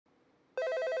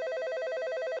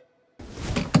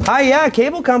Hi, yeah,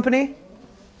 cable company.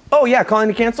 Oh yeah, calling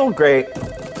to cancel? Great.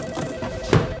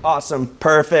 Awesome,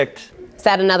 perfect. Is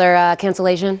that another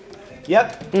cancellation?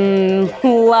 Yep.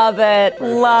 Love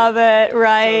it,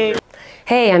 right?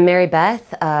 Hey, I'm Mary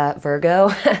Beth,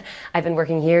 Virgo. I've been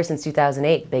working here since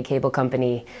 2008, big cable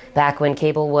company, back when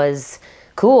cable was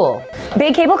cool.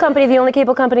 Big cable company, the only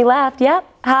cable company left, yep.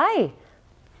 Hi.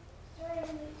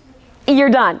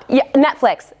 You're done. Yeah,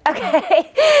 Netflix.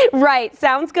 Okay. Right.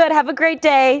 Sounds good. Have a great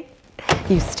day.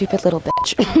 You stupid little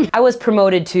bitch. I was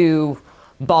promoted to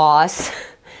boss,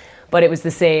 but it was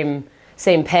the same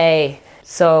pay.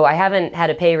 So I haven't had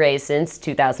a pay raise since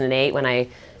 2008 when I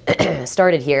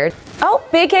started here. Oh,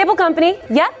 big cable company.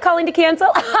 Yep, calling to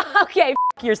cancel. Okay,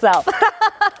 f yourself.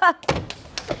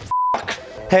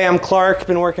 Hey, I'm Clark.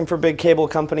 Been working for Big Cable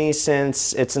Company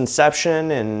since its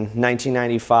inception in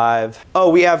 1995. Oh,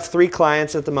 we have 3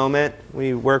 clients at the moment.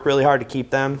 We work really hard to keep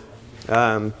them.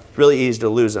 Really easy to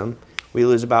lose them. We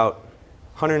lose about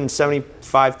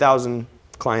 175,000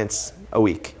 clients a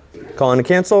week. Calling to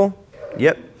cancel?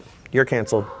 Yep, you're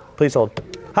canceled. Please hold.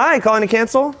 Hi, calling to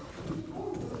cancel?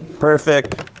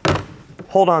 Perfect.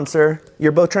 Hold on, sir.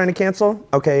 You're both trying to cancel?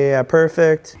 Okay, yeah,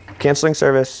 perfect. Canceling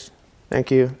service.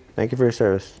 Thank you. Thank you for your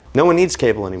service. No one needs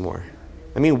cable anymore.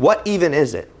 I mean, what even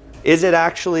is it? Is it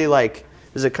actually like,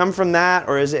 does it come from that,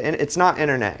 or is it, it's not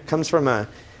internet. It comes from a,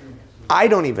 I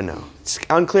don't even know. It's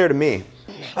unclear to me.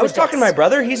 I was talking to my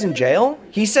brother, he's in jail.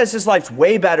 He says his life's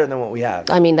way better than what we have.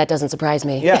 I mean, that doesn't surprise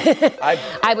me. Yeah.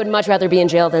 I would much rather be in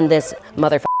jail than this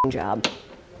motherfucking job.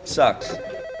 Sucks.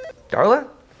 Darla?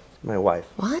 My wife.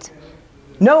 What?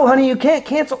 No, honey, you can't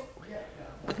cancel.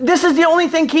 This is the only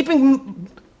thing keeping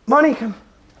money.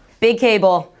 Big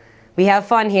cable. We have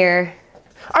fun here.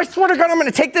 I swear to God, I'm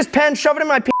gonna take this pen, shove it in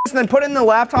my penis, and then put it in the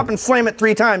laptop and slam it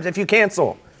 3 times if you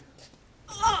cancel.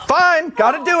 Fine,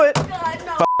 gotta do it. God,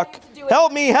 no, fuck.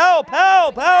 Help me, help.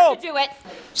 Do it.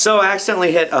 So I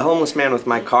accidentally hit a homeless man with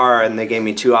my car, and they gave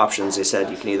me 2 options. They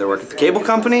said you can either work at the cable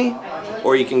company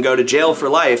or you can go to jail for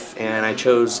life, and I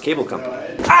chose cable company.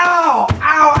 Ow!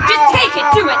 Ow! Just take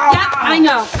it, do it. Yep,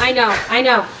 I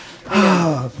know.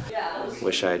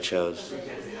 Wish I had chose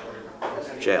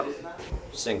jail.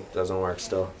 Sink doesn't work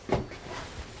still.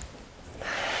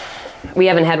 We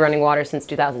haven't had running water since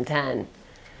 2010.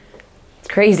 It's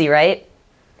crazy, right?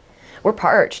 We're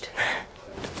parched.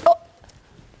 Oh.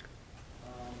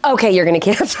 Okay, you're gonna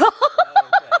cancel.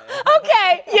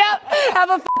 Okay, yep. Have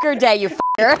a fucker day, you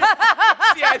fucker.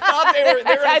 See, I thought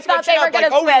they were gonna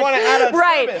like, oh, we want to add a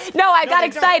right. service. No, I got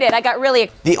excited. I got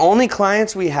really. The only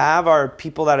clients we have are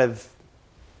people that have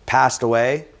passed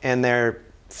away, and their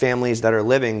families that are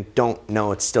living don't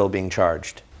know it's still being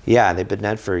charged. Yeah, they've been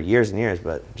dead for years and years,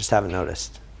 but just haven't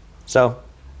noticed. So,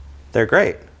 they're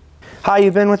great. Hi,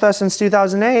 you've been with us since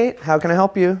 2008. How can I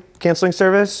help you? Canceling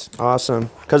service? Awesome.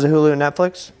 Because of Hulu and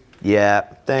Netflix? Yeah,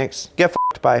 thanks. Get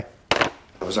f***ed, bye. That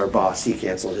was our boss. He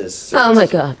canceled his service. Oh my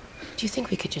God. Do you think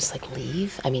we could just like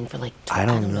leave? I mean, for like, I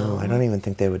don't know. I don't even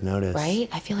think they would notice. Right?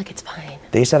 I feel like it's fine.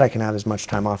 They said I can have as much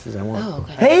time off as I want. Oh,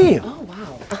 okay. Hey! Oh,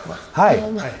 wow. Hi.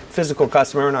 Physical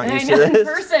customer, we're not used to this. In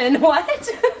person, what?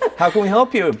 How can we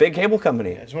help you? Big cable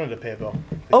company. I just wanted to pay a bill.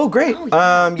 Oh, great.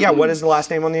 Yeah, what is the last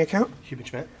name on the account? Cupid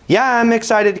Schmidt. Yeah, I'm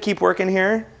excited to keep working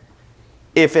here.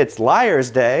 If it's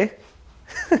Liar's Day.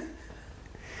 I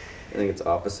think it's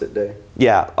opposite day.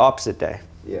 Yeah, opposite day.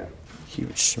 Yeah.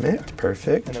 Huge Schmidt,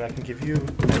 perfect. And then I can give you.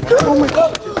 Oh my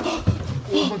God.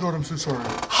 Oh my God, I'm so sorry.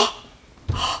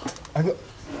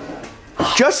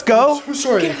 Just go. I'm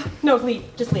sorry. No, leave.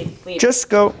 Just leave. Leave. Just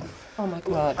go. Oh my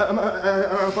God.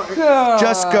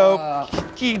 Just go.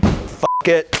 Fuck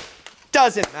it.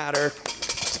 Doesn't matter.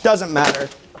 Doesn't matter.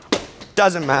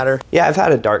 Doesn't matter. Yeah, I've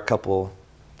had a dark couple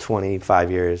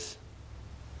 25 years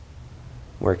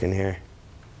working here.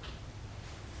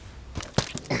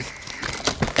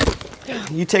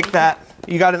 You take that.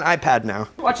 You got an iPad now.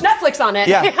 Watch Netflix on it.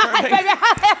 Yeah.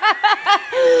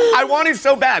 I want to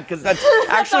so bad because that's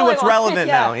actually what's relevant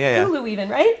now. Yeah. Hulu even,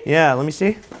 right? Yeah, let me see.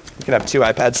 You could have 2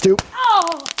 iPads too.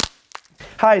 Oh.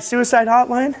 Hi, suicide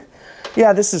hotline?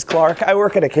 Yeah, this is Clark. I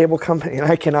work at a cable company and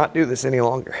I cannot do this any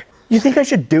longer. You think I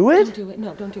should do it? Don't do it.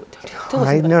 No, don't do it. Don't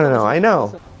do it. No, I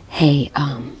know. Hey,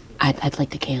 I'd like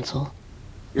to cancel.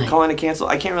 You're calling to cancel?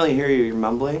 I can't really hear you. You're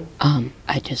mumbling. Can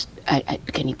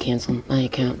you cancel my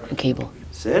account on cable?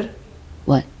 Sid?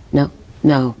 What? No.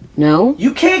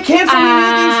 You can't cancel any of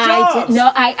these jobs!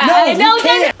 No, you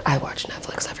can't! I watch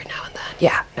Netflix every now and then.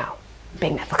 Yeah, no.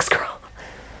 Big Netflix girl.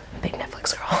 Big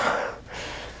Netflix girl.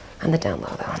 On the down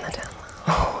low, though, on the down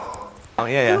low. Oh,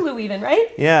 yeah. Hulu even, right?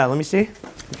 Yeah, let me see.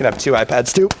 You could have 2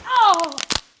 iPads too. Oh!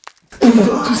 All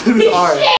right.